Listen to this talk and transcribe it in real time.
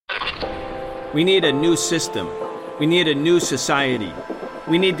We need a new system. We need a new society.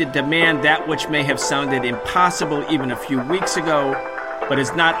 We need to demand that which may have sounded impossible even a few weeks ago, but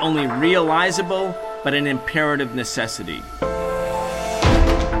is not only realizable, but an imperative necessity.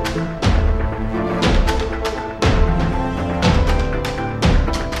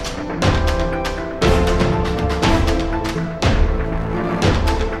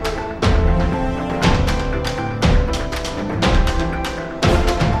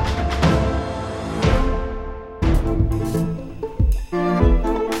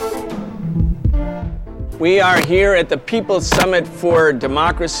 We are here at the People's Summit for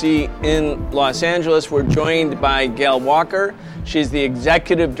Democracy in Los Angeles. We're joined by Gail Walker. She's the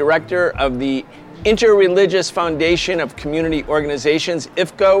Executive Director of the Interreligious Foundation of Community Organizations,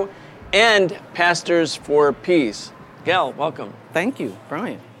 IFCO, and Pastors for Peace. Gail, welcome. Thank you,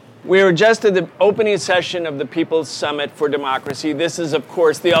 Brian. We were just at the opening session of the People's Summit for Democracy. This is, of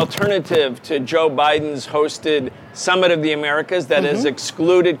course, the alternative to Joe Biden's hosted Summit of the Americas that has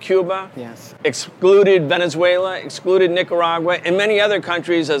excluded Cuba, excluded Venezuela, excluded Nicaragua, and many other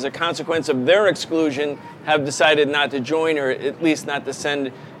countries as a consequence of their exclusion have decided not to join, or at least not to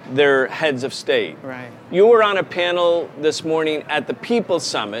send their heads of state. Right. You were on a panel this morning at the People's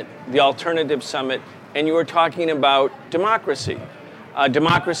Summit, the Alternative Summit, and you were talking about democracy.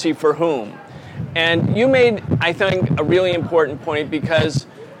 Democracy for whom? And you made, I think, a really important point, because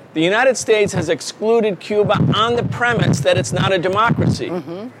the United States has excluded Cuba on the premise that it's not a democracy,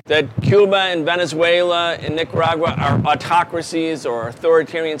 that Cuba and Venezuela and Nicaragua are autocracies or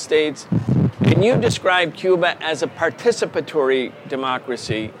authoritarian states. And you described Cuba as a participatory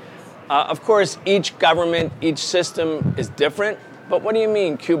democracy. Of course, each government, each system is different. But what do you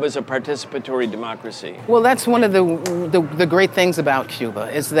mean Cuba's a participatory democracy? Well, that's one of the great things about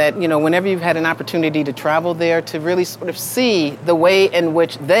Cuba, is that, you know, whenever you've had an opportunity to travel there, to really sort of see the way in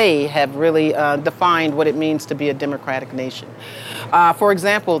which they have really defined what it means to be a democratic nation. For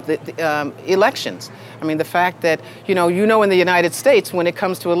example, the elections. I mean, the fact that, you know, in the United States, when it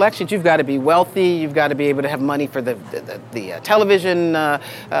comes to elections, you've got to be wealthy, you've got to be able to have money for the television,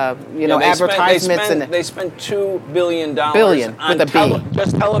 advertisements. They spent $2 billion on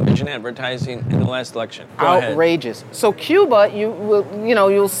just television advertising in the last election. Outrageous. So Cuba,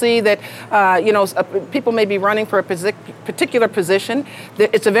 you'll see that, people may be running for a particular position.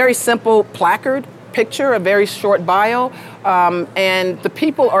 It's a very simple placard, picture, a very short bio, and the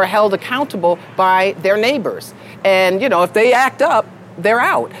people are held accountable by their neighbors. And, if they act up, they're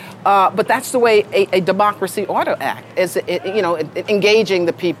out. But that's the way a democracy ought to act, is engaging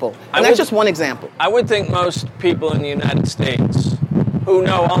the people. And that's just one example. I would think most people in the United States who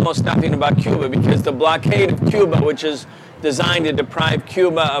know almost nothing about Cuba, because the blockade of Cuba, which is designed to deprive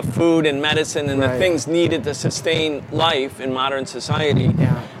Cuba of food and medicine and the things needed to sustain life in modern society.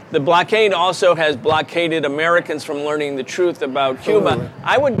 Yeah. The blockade also has blockaded Americans from learning the truth about Cuba. Totally.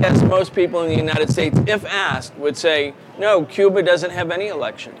 I would guess most people in the United States, if asked, would say, no, Cuba doesn't have any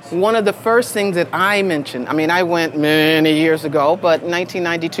elections. One of the first things that I mentioned, I went many years ago, but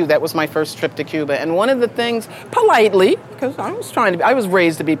 1992, that was my first trip to Cuba. And one of the things, politely, because I was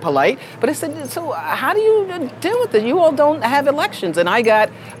raised to be polite, but I said, so how do you deal with it? You all don't have elections. And I got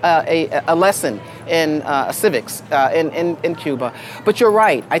a lesson in civics in Cuba. But you're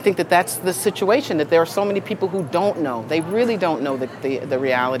right. I think that's the situation, that there are so many people who don't know. They really don't know the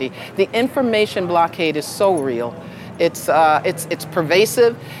reality. The information blockade is so real. It's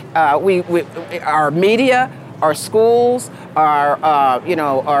pervasive. Our media, our schools, our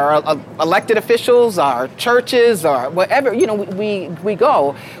elected officials, our churches, or wherever we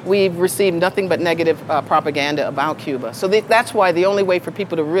go, we've received nothing but negative propaganda about Cuba. So that's why the only way for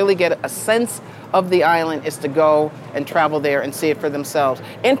people to really get a sense of the island is to go and travel there and see it for themselves.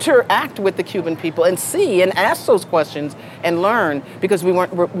 Interact with the Cuban people and see and ask those questions and learn, because we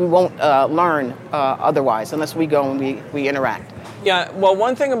won't learn otherwise unless we go and we interact. Yeah, well,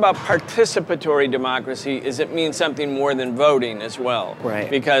 one thing about participatory democracy is it means something more than voting as well. Right.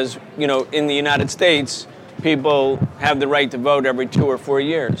 Because, in the United States, people have the right to vote every 2 or 4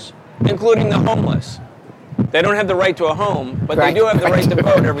 years, including the homeless. They don't have the right to a home, but they do have the right to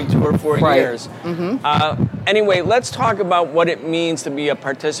vote every 2 or 4 years. Anyway, let's talk about what it means to be a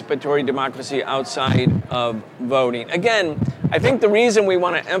participatory democracy outside of voting. Again, I think the reason we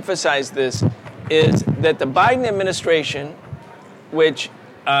want to emphasize this is that the Biden administration, which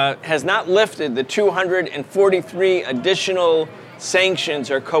has not lifted the 243 additional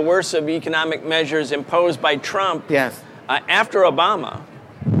sanctions or coercive economic measures imposed by Trump after Obama,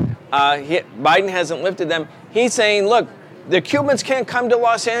 Biden hasn't lifted them. He's saying, look, the Cubans can't come to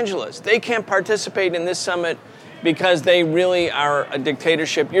Los Angeles. They can't participate in this summit because they really are a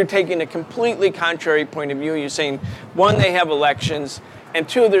dictatorship. You're taking a completely contrary point of view. You're saying, one, they have elections, and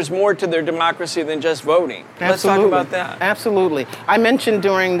two, there's more to their democracy than just voting. Absolutely. Let's talk about that. Absolutely. I mentioned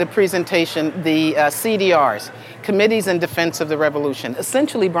during the presentation the CDRs, Committees in Defense of the Revolution.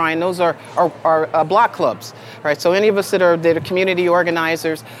 Essentially, Brian, those are block clubs, right? So any of us that are community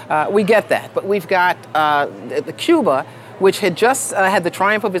organizers, we get that. But we've got Cuba, which had just had the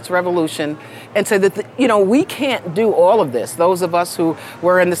triumph of its revolution, and said that, we can't do all of this. Those of us who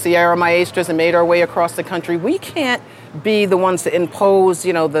were in the Sierra Maestras and made our way across the country, we can't be the ones to impose,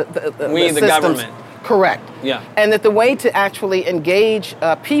 the systems. Government. Correct. Yeah. And that the way to actually engage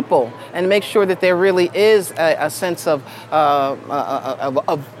people and make sure that there really is a sense of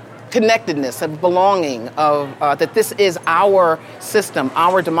connectedness, of belonging, of that this is our system,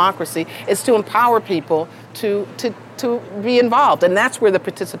 our democracy, is to empower people to be involved, and that's where the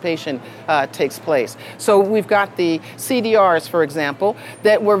participation takes place. So we've got the CDRs, for example,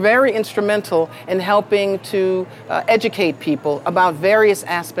 that were very instrumental in helping to educate people about various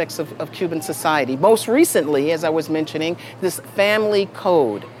aspects of Cuban society. Most recently, as I was mentioning, this family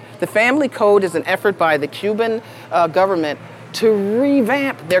code. The family code is an effort by the Cuban government to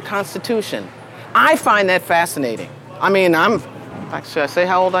revamp their constitution. I find that fascinating. I mean, should I say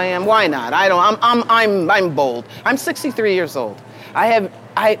how old I am? Why not? I'm bold. I'm 63 years old.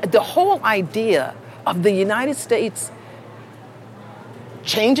 The whole idea of the United States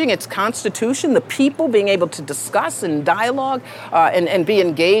changing its constitution, the people being able to discuss and dialogue and be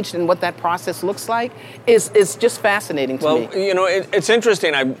engaged in what that process looks like is just fascinating to me. Well, it's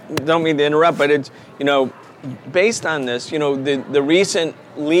interesting. I don't mean to interrupt, but it's, based on this, the recent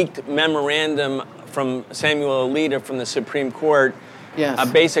leaked memorandum from Samuel Alito from the Supreme Court,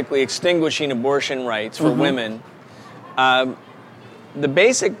 yes, basically extinguishing abortion rights for women. The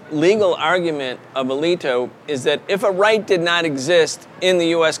basic legal argument of Alito is that if a right did not exist in the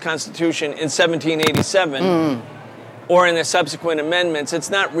U.S. Constitution in 1787 or in the subsequent amendments, it's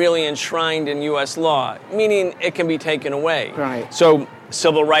not really enshrined in U.S. law, meaning it can be taken away. Right. So,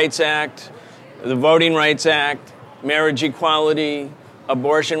 Civil Rights Act, the Voting Rights Act, marriage equality,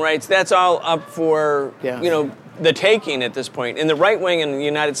 abortion rights, that's all up for, the taking at this point. And the right wing in the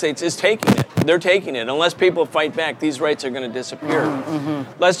United States is taking it. They're taking it. Unless people fight back, these rights are going to disappear.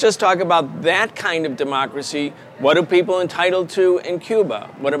 Let's just talk about that kind of democracy. What are people entitled to in Cuba?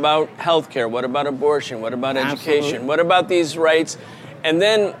 What about health care? What about abortion? What about education? Absolutely. What about these rights? And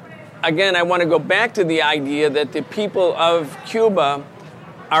then, again, I want to go back to the idea that the people of Cuba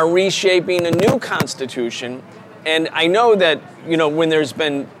are reshaping a new constitution. And I know that, when there's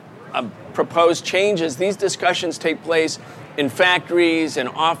been proposed changes, these discussions take place in factories and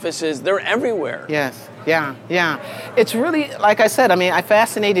offices. They're everywhere. Yes. Yeah. It's really, like I said,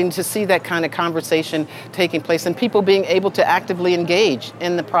 fascinating to see that kind of conversation taking place and people being able to actively engage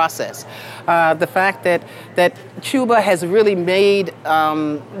in the process. The fact that Cuba has really made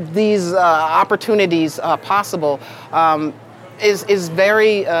these opportunities possible is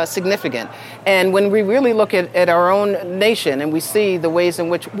very significant. And when we really look at our own nation and we see the ways in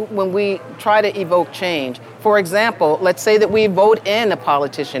which when we try to evoke change, for example, let's say that we vote in a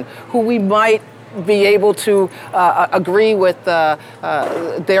politician who we might be able to agree with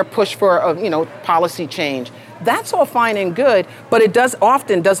their push for policy change. That's all fine and good, but it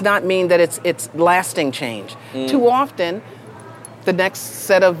often does not mean that it's lasting change. Too often, the next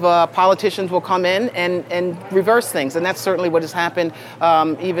set of politicians will come in and reverse things. And that's certainly what has happened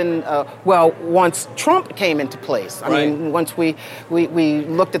once Trump came into place. I mean, once we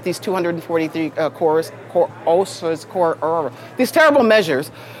looked at these 243 these terrible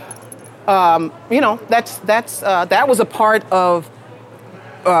measures, that was a part of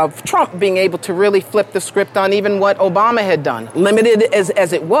Trump being able to really flip the script on even what Obama had done, limited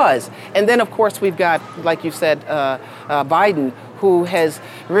as it was. And then, of course, we've got, like you said, Biden, who has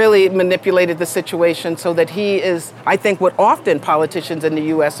really manipulated the situation so that he is, I think, what often politicians in the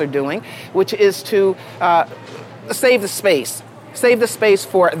U.S. are doing, which is to save the space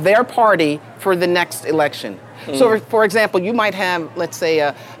for their party for the next election. So, for example, you might have, let's say,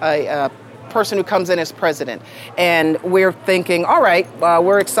 a person who comes in as president, and we're thinking, all right,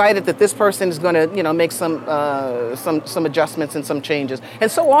 we're excited that this person is going to, make some adjustments and some changes. And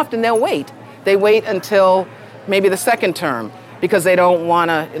so often they'll wait. They wait until maybe the second term because they don't want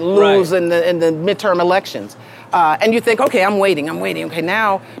to lose in the midterm elections. And you think, okay, I'm waiting. Okay,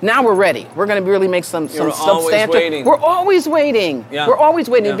 now we're ready. We're going to really make some substantial. Waiting. We're always waiting. Yeah. We're always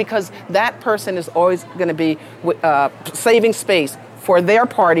waiting because that person is always going to be saving space for their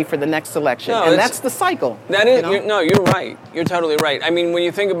party for the next election. And that's the cycle. That is, you're right. You're totally right. I mean, when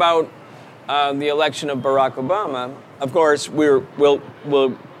you think about the election of Barack Obama, of course, we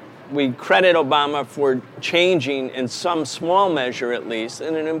credit Obama for changing, in some small measure at least,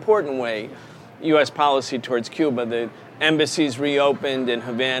 in an important way, U.S. policy towards Cuba. The embassies reopened in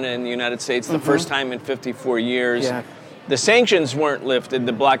Havana in the United States the first time in 54 years. Yeah. The sanctions weren't lifted.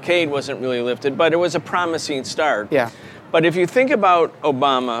 The blockade wasn't really lifted, but it was a promising start. Yeah. But if you think about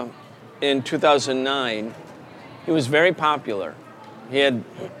Obama in 2009, he was very popular.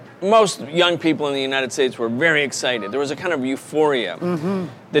 Most young people in the United States were very excited. There was a kind of euphoria.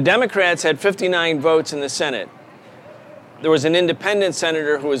 The Democrats had 59 votes in the Senate. There was an independent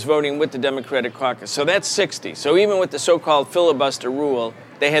senator who was voting with the Democratic caucus. So that's 60. So even with the so-called filibuster rule,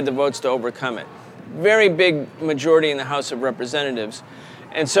 they had the votes to overcome it. Very big majority in the House of Representatives.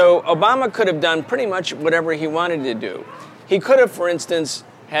 And so Obama could have done pretty much whatever he wanted to do. He could have, for instance,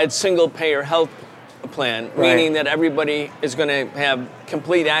 had single-payer health plan, meaning that everybody is going to have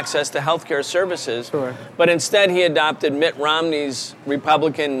complete access to health care services. Sure. But instead he adopted Mitt Romney's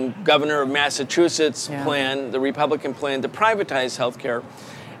Republican governor of Massachusetts plan, the Republican plan to privatize health care.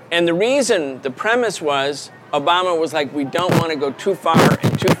 And the premise was, Obama was like, we don't want to go too far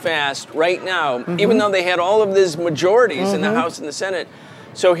and too fast right now, even though they had all of these majorities in the House and the Senate.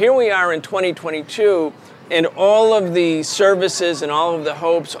 So here we are in 2022, and all of the services and all of the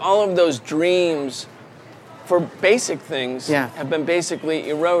hopes, all of those dreams for basic things have been basically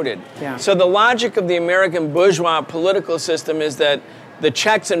eroded. Yeah. So the logic of the American bourgeois political system is that the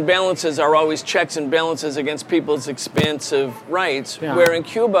checks and balances are always checks and balances against people's expansive rights, where in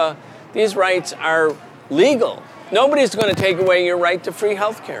Cuba, these rights are legal. Nobody's going to take away your right to free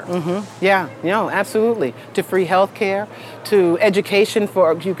health care. Yeah, absolutely. To free health care, to education,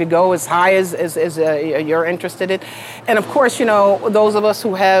 for you could go as high as you're interested in. And of course, those of us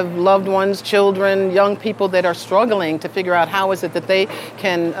who have loved ones, children, young people that are struggling to figure out how is it that they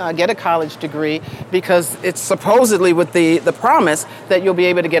can get a college degree, because it's supposedly with the promise that you'll be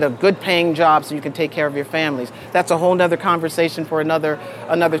able to get a good paying job so you can take care of your families. That's a whole other conversation for another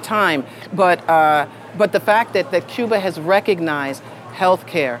time. But the fact that Cuba has recognized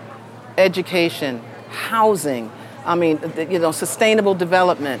healthcare, education, housing, sustainable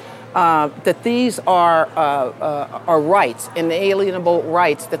development, that these are rights, inalienable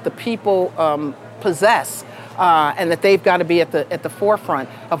rights that the people possess, and that they've got to be at the forefront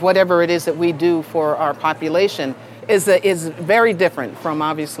of whatever it is that we do for our population, is very different from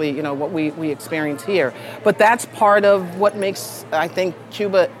obviously what we experience here. But that's part of what makes, I think,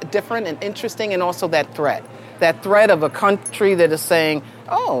 Cuba different and interesting, and also that threat of a country that is saying,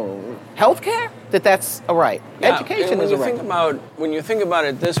 oh, healthcare, that's a right. Education is a right. When you think about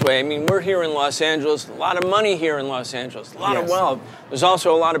it this way, I mean, we're here in Los Angeles, a lot of money here in Los Angeles, a lot of wealth. There's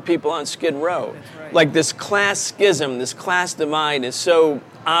also a lot of people on Skid Row. That's right. Like this class schism, this class divide is so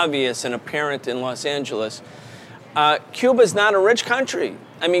obvious and apparent in Los Angeles. Cuba's not a rich country.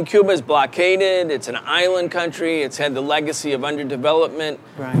 I mean, Cuba's blockaded. It's an island country. It's had the legacy of underdevelopment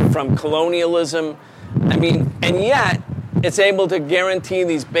from colonialism. I mean, and yet it's able to guarantee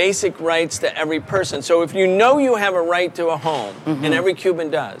these basic rights to every person. So if you know you have a right to a home, and every Cuban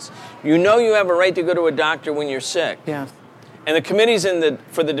does, you know you have a right to go to a doctor when you're sick. Yeah. And the committees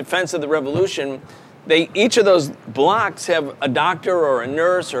for the defense of the revolution, each of those blocks have a doctor or a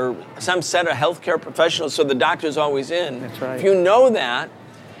nurse or some set of healthcare professionals, so the doctor's always in. That's right. If you know that,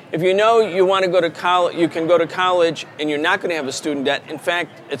 if you know you want to go to college, you can go to college and you're not going to have a student debt. In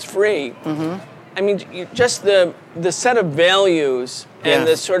fact, it's free. I mean, just the set of values and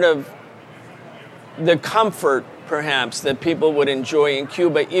the sort of the comfort, perhaps, that people would enjoy in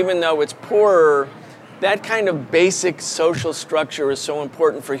Cuba, even though it's poorer. That kind of basic social structure is so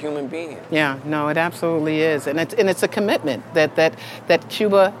important for human beings. Yeah, no, it absolutely is, and it's a commitment that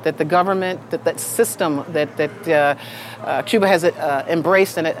Cuba, that the government, that system that Cuba has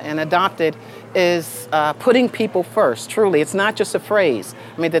embraced and adopted is putting people first. Truly, it's not just a phrase.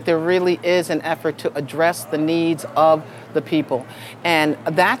 I mean, that there really is an effort to address the needs of the people, and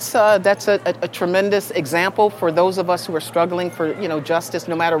that's a tremendous example for those of us who are struggling for justice,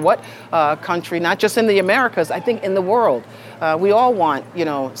 no matter what country, not just in the Americas. I think in the world, we all want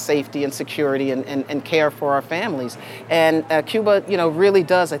safety and security and care for our families, and Cuba really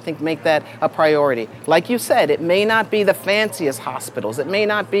does, I think, make that a priority. Like you said, it may not be the fanciest hospitals, it may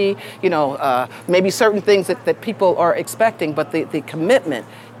not be maybe certain things that people are expecting, but the commitment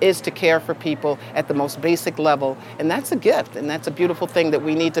is to care for people at the most basic level, and that's a gift, and that's a beautiful thing that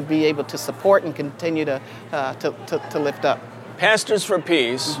we need to be able to support and continue to lift up. Pastors for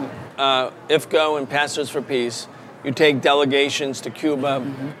Peace, IFCO and Pastors for Peace, you take delegations to Cuba,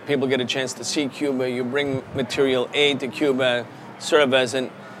 people get a chance to see Cuba, you bring material aid to Cuba, sort of as an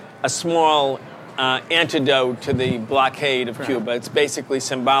a small antidote to the blockade of Cuba. It's basically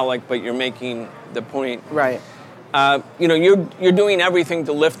symbolic, but you're making the point. Right. You're doing everything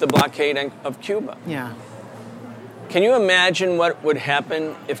to lift the blockade of Cuba. Yeah. Can you imagine what would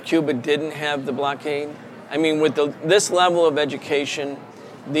happen if Cuba didn't have the blockade? I mean, with this level of education,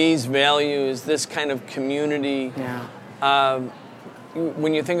 these values, this kind of community. Yeah.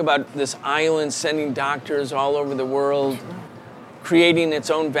 When you think about this island sending doctors all over the world, creating its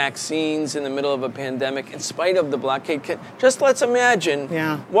own vaccines in the middle of a pandemic, in spite of the blockade. Just let's imagine,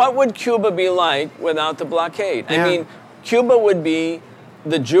 what would Cuba be like without the blockade? Yeah. I mean, Cuba would be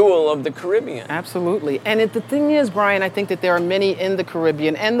the jewel of the Caribbean. Absolutely. And the thing is, Brian, I think that there are many in the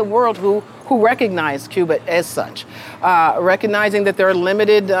Caribbean and the world who recognize Cuba as such, recognizing that there are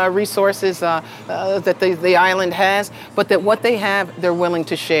limited resources that the island has, but that what they have, they're willing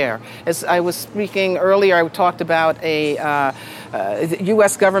to share. As I was speaking earlier, I talked about a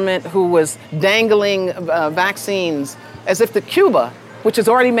U.S. government who was dangling vaccines as if Cuba, which has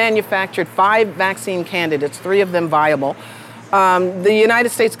already manufactured 5 vaccine candidates, 3 of them viable. The United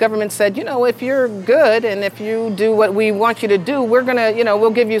States government said, if you're good and if you do what we want you to do, we're gonna,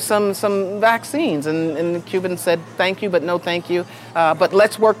 we'll give you some vaccines. And the Cubans said, thank you, but no thank you. But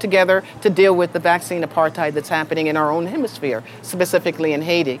let's work together to deal with the vaccine apartheid that's happening in our own hemisphere, specifically in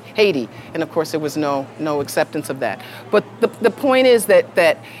Haiti. And of course, there was no acceptance of that. But the point is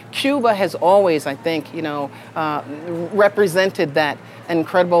that Cuba has always, I think, represented that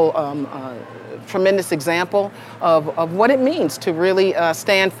incredible tremendous example of what it means to really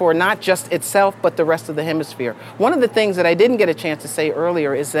stand for not just itself, but the rest of the hemisphere. One of the things that I didn't get a chance to say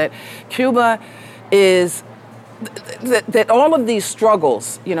earlier is that Cuba is, that all of these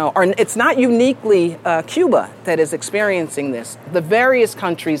struggles, it's not uniquely Cuba that is experiencing this. The various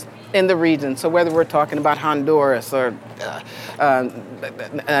countries in the region, so whether we're talking about Honduras or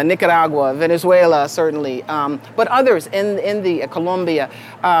Nicaragua, Venezuela, certainly, but others in the Colombia,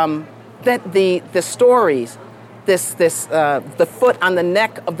 that the stories, the foot on the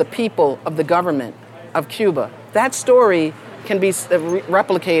neck of the people of the government of Cuba, that story can be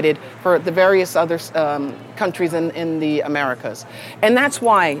replicated for the various other countries in the Americas. And that's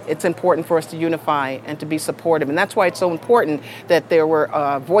why it's important for us to unify and to be supportive. And that's why it's so important that there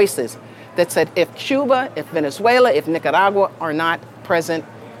were voices that said, if Cuba, if Venezuela, if Nicaragua are not present,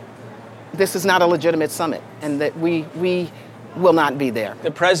 this is not a legitimate summit, and that we will not be there.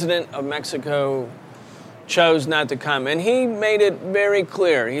 The president of Mexico chose not to come, and he made it very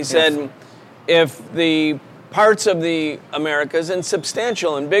clear. He said, if the parts of the Americas, and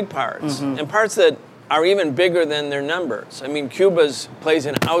substantial and big parts, and parts that are even bigger than their numbers. I mean, Cuba plays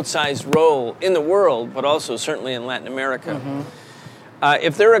an outsized role in the world, but also certainly in Latin America.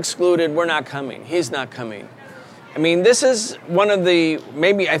 If they're excluded, we're not coming. He's not coming. I mean, this is one of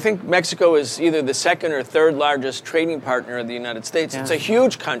I think Mexico is either the second or third largest trading partner of the United States. It's a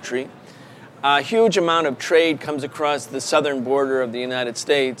huge country. A huge amount of trade comes across the southern border of the United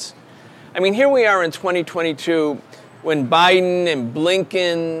States. I mean, here we are in 2022 when Biden and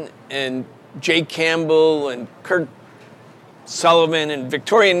Blinken and Jay Campbell and Kurt Sullivan and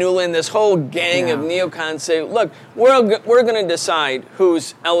Victoria Nuland, this whole gang of neocons say, look, we're going to decide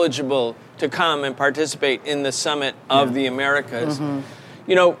who's eligible to come and participate in the summit of the Americas.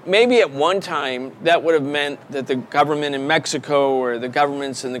 Maybe at one time that would have meant that the government in Mexico or the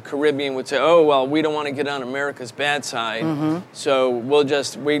governments in the Caribbean would say, oh, well, we don't want to get on America's bad side, so we'll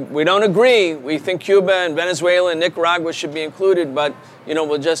just, we don't agree. We think Cuba and Venezuela and Nicaragua should be included, but,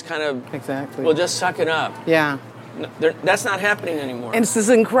 we'll just kind of, we'll just suck it up. Yeah. That's not happening anymore. And it's this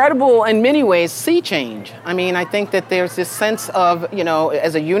incredible, in many ways, sea change. I mean, I think that there's this sense of,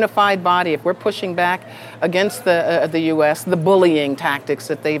 as a unified body, if we're pushing back against the U.S., the bullying tactics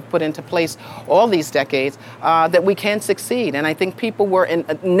that they've put into place all these decades, that we can succeed. And I think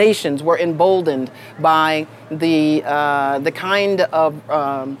nations were emboldened by the kind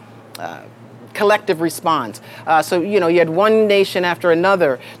of collective response. So, you had one nation after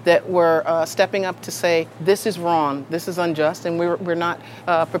another that were stepping up to say, this is wrong, this is unjust, and we're not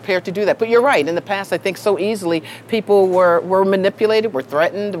prepared to do that. But you're right, in the past, I think so easily people were manipulated, were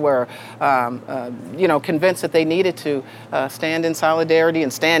threatened, were convinced that they needed to stand in solidarity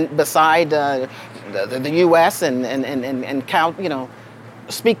and stand beside the U.S. and count,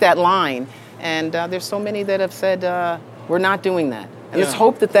 speak that line. And there's so many that have said, we're not doing that. And let's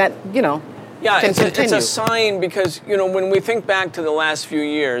hope that, yeah, it's a sign because, when we think back to the last few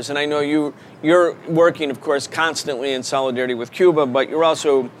years, and I know you're working, of course, constantly in solidarity with Cuba, but you're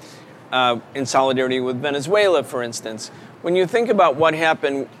also in solidarity with Venezuela, for instance. When you think about what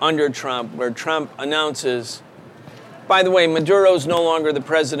happened under Trump, where Trump announces, by the way, Maduro's no longer the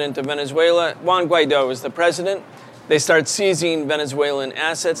president of Venezuela. Juan Guaido is the president. They start seizing Venezuelan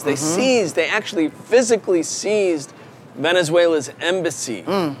assets. They actually physically seized Venezuela's embassy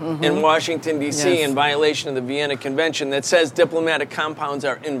in Washington, D.C. in violation of the Vienna Convention that says diplomatic compounds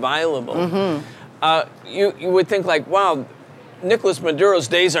are inviolable. You would think like, wow, Nicolas Maduro's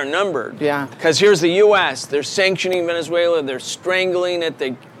days are numbered. Yeah. Because here's the U.S. They're sanctioning Venezuela. They're strangling it.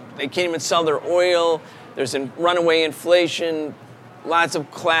 They can't even sell their oil. There's runaway inflation, lots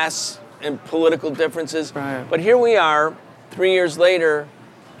of class and political differences. Right. But here we are, 3 years later,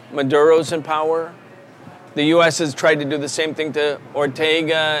 Maduro's in power. The U.S. has tried to do the same thing to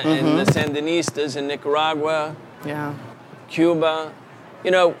Ortega and the Sandinistas in Nicaragua, Cuba.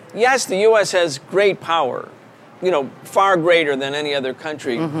 Yes, the U.S. has great power, far greater than any other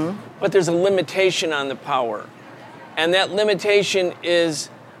country, but there's a limitation on the power. And that limitation is,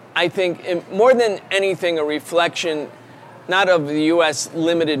 I think, more than anything, a reflection not of the U.S.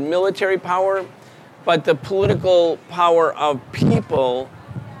 limited military power, but the political power of people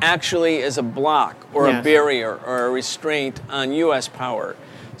actually as a block or a barrier or a restraint on U.S. power.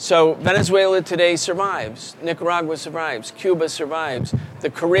 So Venezuela today survives, Nicaragua survives, Cuba survives, the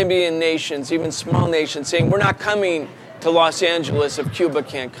Caribbean nations, even small nations, saying we're not coming to Los Angeles if Cuba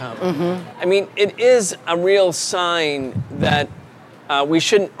can't come. I mean, it is a real sign that we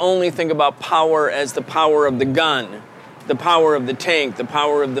shouldn't only think about power as the power of the gun, the power of the tank, the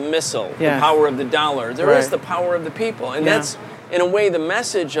power of the missile, the power of the dollar. There is the power of the people, and that's, in a way, the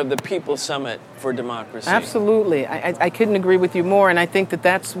message of the People's Summit for Democracy. Absolutely. I couldn't agree with you more, and I think that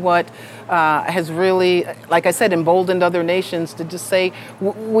that's what has really, like I said, emboldened other nations to just say,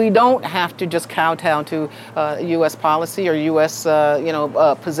 we don't have to just kowtow to U.S. policy or U.S.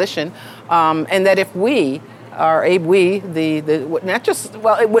 Position, and that if we are not just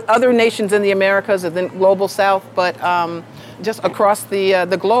with other nations in the Americas and the global South, but just across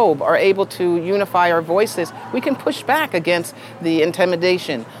the globe are able to unify our voices, we can push back against the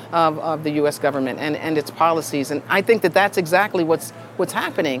intimidation of the U.S. government and its policies. And I think that that's exactly what's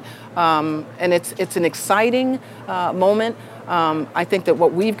happening. And it's an exciting moment. I think that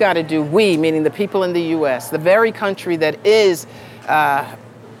what we've got to do, we, meaning the people in the U.S., the very country that is,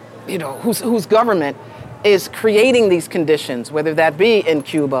 whose government is creating these conditions, whether that be in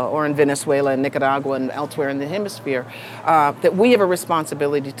Cuba or in Venezuela and Nicaragua and elsewhere in the hemisphere, that we have a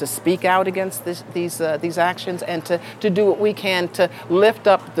responsibility to speak out against these actions and to do what we can to lift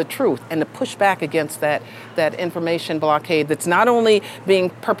up the truth and to push back against that information blockade that's not only being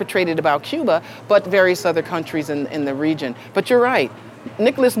perpetrated about Cuba, but various other countries in the region. But you're right.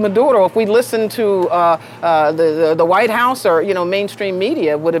 Nicolas Maduro, if we listened to the White House or mainstream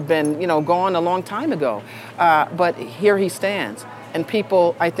media, would have been gone a long time ago. But here he stands, and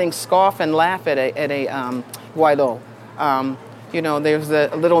people, I think, scoff and laugh at a Guaido. There's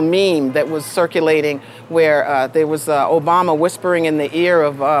a little meme that was circulating where there was Obama whispering in the ear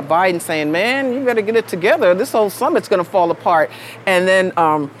of Biden saying, man, you better get it together. This whole summit's going to fall apart. And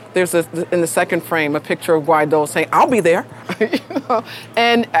then there's in the second frame a picture of Guaido saying, I'll be there.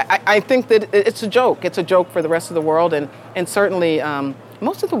 And I think that it's a joke. It's a joke for the rest of the world. And certainly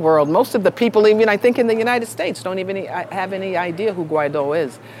most of the world, most of the people, even I think in the United States, don't even have any idea who Guaido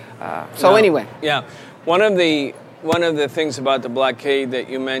is. Anyway. Yeah. One of the things about the blockade that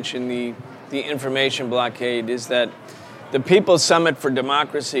you mentioned, the information blockade, is that the People's Summit for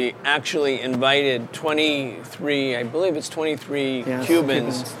Democracy actually invited 23, I believe it's 23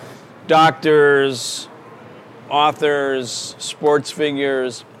 Cubans, doctors, authors, sports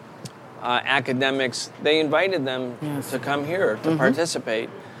figures, academics. They invited them to come here to participate.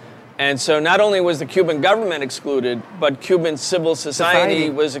 And so not only was the Cuban government excluded, but Cuban civil society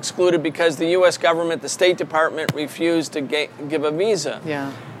was excluded because the U.S. government, the State Department, refused to give a visa.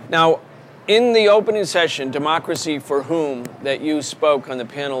 Yeah. Now, in the opening session, Democracy for Whom, that you spoke on the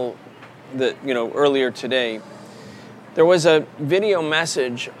panel earlier today, there was a video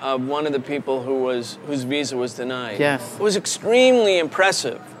message of one of the people whose visa was denied. Yes. It was extremely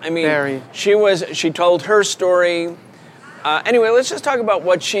impressive. I mean, very. She told her story. Anyway, let's just talk about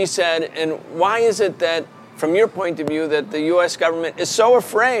what she said, and why is it that, from your point of view, that the U.S. government is so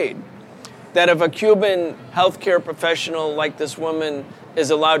afraid that if a Cuban healthcare professional like this woman is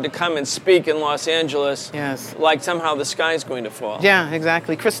allowed to come and speak in Los Angeles, like somehow the sky's going to fall. Yeah,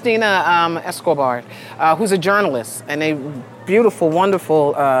 exactly. Cristina Escobar, who's a journalist and a beautiful,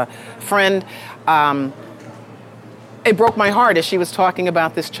 wonderful friend. it broke my heart as she was talking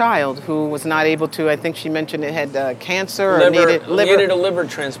about this child who was not able to, I think she mentioned it had cancer or needed a liver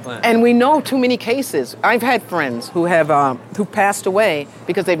transplant. And we know too many cases. I've had friends who have who passed away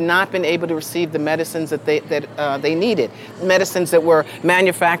because they've not been able to receive the medicines that they needed. Medicines that were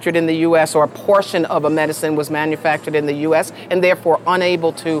manufactured in the U.S. or a portion of a medicine was manufactured in the U.S. and therefore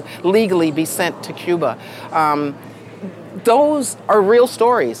unable to legally be sent to Cuba. Those are real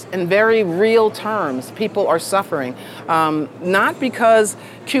stories in very real terms. People are suffering, not because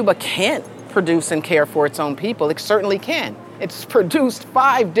Cuba can't produce and care for its own people. It certainly can. It's produced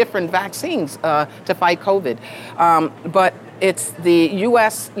 5 different vaccines to fight COVID. But it's the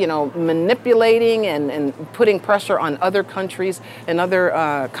U.S., manipulating and putting pressure on other countries and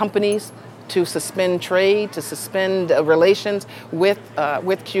other companies to suspend trade, to suspend relations with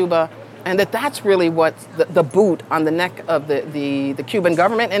Cuba. And that's really what the boot on the neck of the Cuban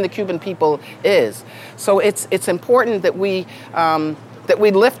government and the Cuban people is. So it's important that we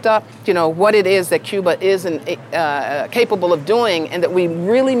lift up, what it is that Cuba is capable of doing, and that we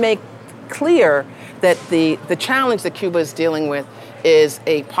really make clear that the challenge that Cuba is dealing with is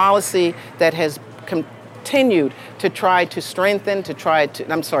a policy that has continued to try to strengthen,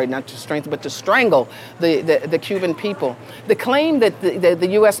 not to strengthen, but to strangle the Cuban people. The claim that the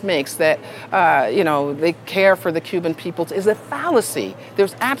U.S. makes that, they care for the Cuban people is a fallacy.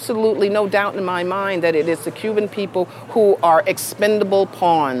 There's absolutely no doubt in my mind that it is the Cuban people who are expendable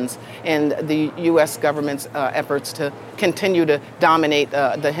pawns in the U.S. government's efforts to continue to dominate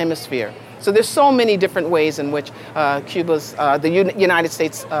the hemisphere. So there's so many different ways in which the United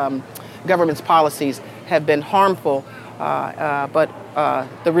States government's policies have been harmful, but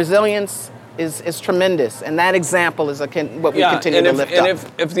the resilience is tremendous, and that example is what we continue to lift up. And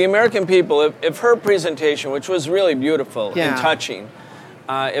if the American people, if her presentation, which was really beautiful and touching,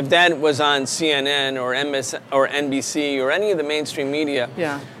 if that was on CNN or NBC or any of the mainstream media,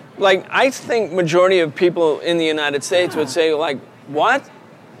 I think majority of people in the United States would say, what?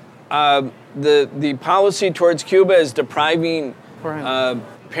 The policy towards Cuba is depriving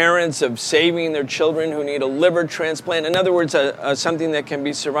parents of saving their children who need a liver transplant. In other words, something that can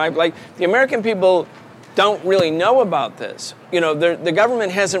be survived. The American people don't really know about this. The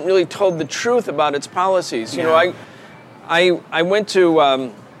government hasn't really told the truth about its policies. I went to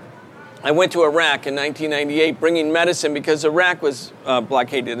Iraq in 1998 bringing medicine because Iraq was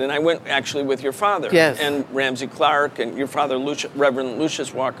blockaded, and I went actually with your father and Ramsey Clark and your father, Reverend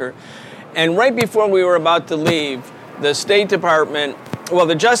Lucius Walker. And right before we were about to leave, the State Department,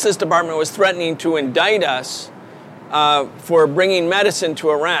 the Justice Department was threatening to indict us for bringing medicine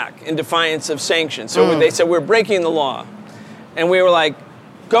to Iraq in defiance of sanctions. So they said, we're breaking the law. And we were like,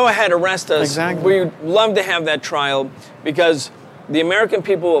 go ahead, arrest us. Exactly. We'd love to have that trial because the American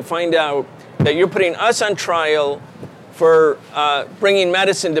people will find out that you're putting us on trial for bringing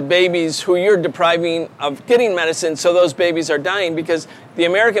medicine to babies who you're depriving of getting medicine, so those babies are dying. Because the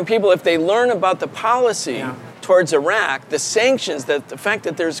American people, if they learn about the policy towards Iraq, the sanctions, the fact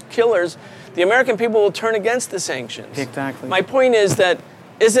that there's killers, the American people will turn against the sanctions. Exactly. My point is that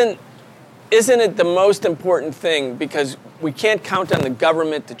isn't it the most important thing, because we can't count on the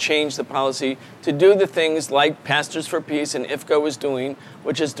government to change the policy, to do the things like Pastors for Peace and IFCO is doing,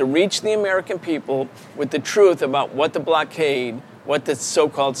 which is to reach the American people with the truth about what the blockade, what the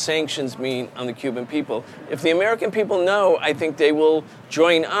so-called sanctions mean on the Cuban people. If the American people know, I think they will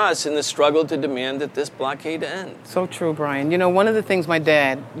join us in the struggle to demand that this blockade end. So true, Brian. One of the things my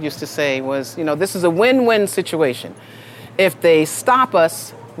dad used to say was, this is a win-win situation. If they stop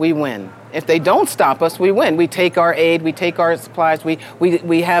us, we win. If they don't stop us, we win. We take our aid, we take our supplies, we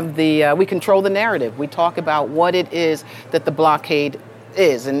control the narrative. We talk about what it is that the blockade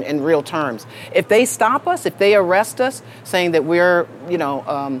is in real terms. If they stop us, if they arrest us, saying that we're,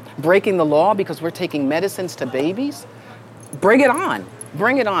 breaking the law because we're taking medicines to babies, bring it on.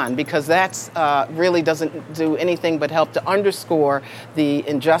 Bring it on, because that's really doesn't do anything but help to underscore the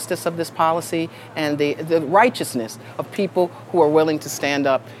injustice of this policy and the righteousness of people who are willing to stand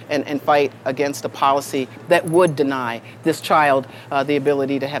up and fight against a policy that would deny this child the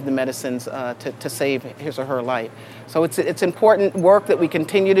ability to have the medicines to save his or her life. So it's important work that we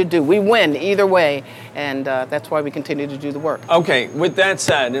continue to do. We win either way, and that's why we continue to do the work. Okay, with that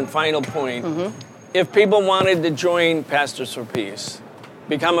said, and final point, if people wanted to join Pastors for Peace,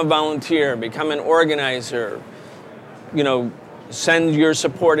 become a volunteer, become an organizer, send your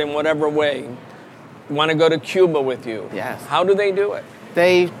support in whatever way, want to go to Cuba with you. Yes. How do they do it?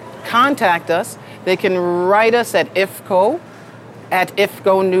 They contact us. They can write us at IFCO at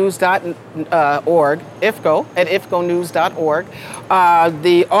ifconews.org, IFCO at ifconews.org.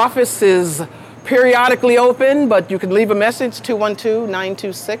 The office is periodically open, but you can leave a message,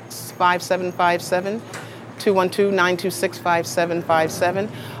 212-926-5757, 212-926-5757.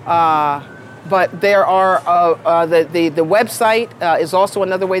 But there are, the website is also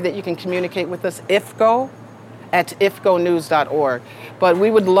another way that you can communicate with us, ifco@ifconews.org. But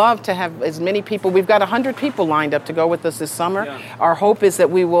we would love to have as many people. We've got 100 people lined up to go with us this summer. Yeah. Our hope is that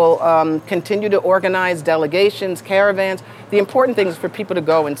we will continue to organize delegations, caravans. The important thing is for people to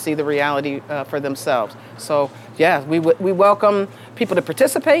go and see the reality for themselves. So, yeah, we welcome people to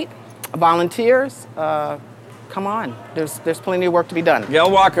participate, volunteers. Come on. There's plenty of work to be done.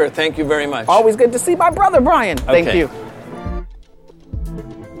 Gail Walker, thank you very much. Always good to see my brother, Brian. Okay. Thank you.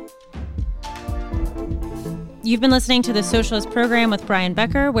 You've been listening to The Socialist Program with Brian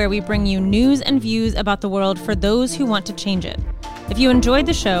Becker, where we bring you news and views about the world for those who want to change it. If you enjoyed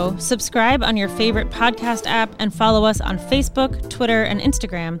the show, subscribe on your favorite podcast app and follow us on Facebook, Twitter, and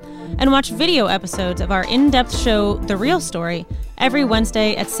Instagram, and watch video episodes of our in-depth show, The Real Story, every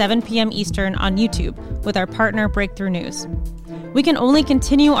Wednesday at 7 p.m. Eastern on YouTube with our partner Breakthrough News. We can only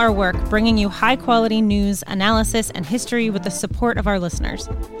continue our work bringing you high-quality news, analysis, and history with the support of our listeners.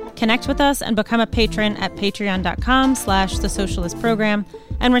 Connect with us and become a patron at patreon.com/The Socialist Program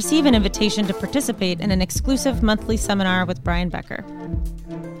and receive an invitation to participate in an exclusive monthly seminar with Brian Becker.